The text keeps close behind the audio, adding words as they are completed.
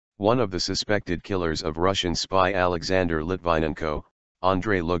One of the suspected killers of Russian spy Alexander Litvinenko,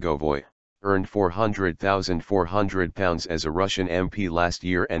 Andrei Lugovoi, earned £400,400 as a Russian MP last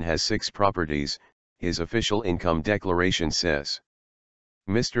year and has 6 properties, his official income declaration says.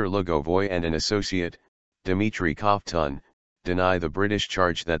 Mr Lugovoi and an associate, Dmitry Kovtun, deny the British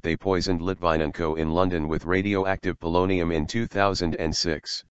charge that they poisoned Litvinenko in London with radioactive polonium in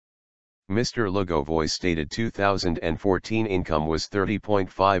 2006. Mr Lugovoi's stated 2014 income was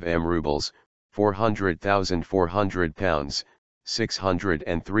 30.5 roubles, £400,400,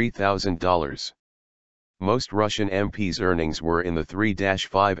 $603,000. Most Russian MPs' earnings were in the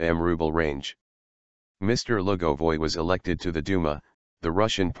 3-5 ruble range. Mr Lugovoi was elected to the Duma, the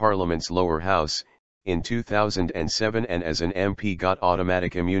Russian parliament's lower house, in 2007 and as an MP got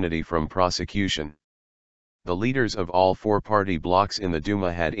automatic immunity from prosecution. The leaders of all 4 party blocs in the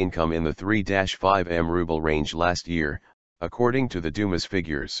Duma had income in the 3-5 ruble range last year, according to the Duma's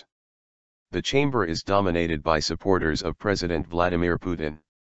figures. The chamber is dominated by supporters of President Vladimir Putin.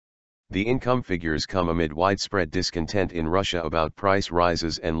 The income figures come amid widespread discontent in Russia about price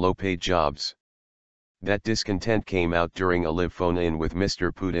rises and low-paid jobs. That discontent came out during a live phone-in with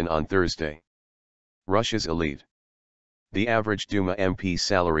Mr. Putin on Thursday. Russia's elite. The average Duma MP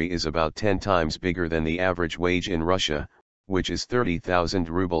salary is about 10 times bigger than the average wage in Russia, which is 30,000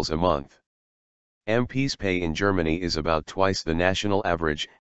 rubles a month. MPs' pay in Germany is about twice the national average,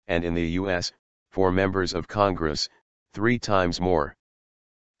 and in the US, for members of Congress, 3 times more.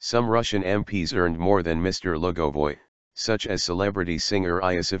 Some Russian MPs earned more than Mr. Lugovoi, such as celebrity singer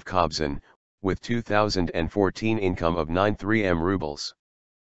Iosif Kobzon, with 2014 income of 93 rubles.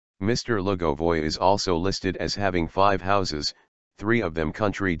 Mr. Lugovoi is also listed as having 5 houses, 3 of them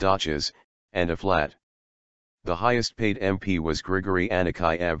country dachas, and a flat. The highest paid MP was Grigory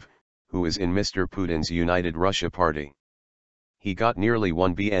Anikayev, who is in Mr. Putin's United Russia party. He got nearly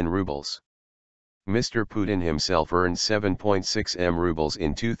 1 billion rubles. Mr. Putin himself earned 7.6 rubles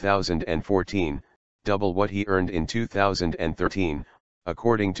in 2014, double what he earned in 2013,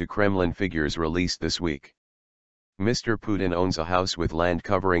 according to Kremlin figures released this week. Mr. Putin owns a house with land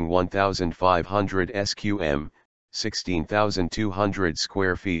covering 1,500 sqm, 16,200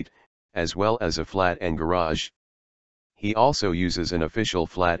 square feet, as well as a flat and garage. He also uses an official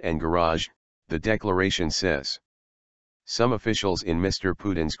flat and garage, the declaration says. Some officials in Mr.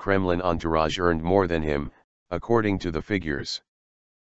 Putin's Kremlin entourage earned more than him, according to the figures.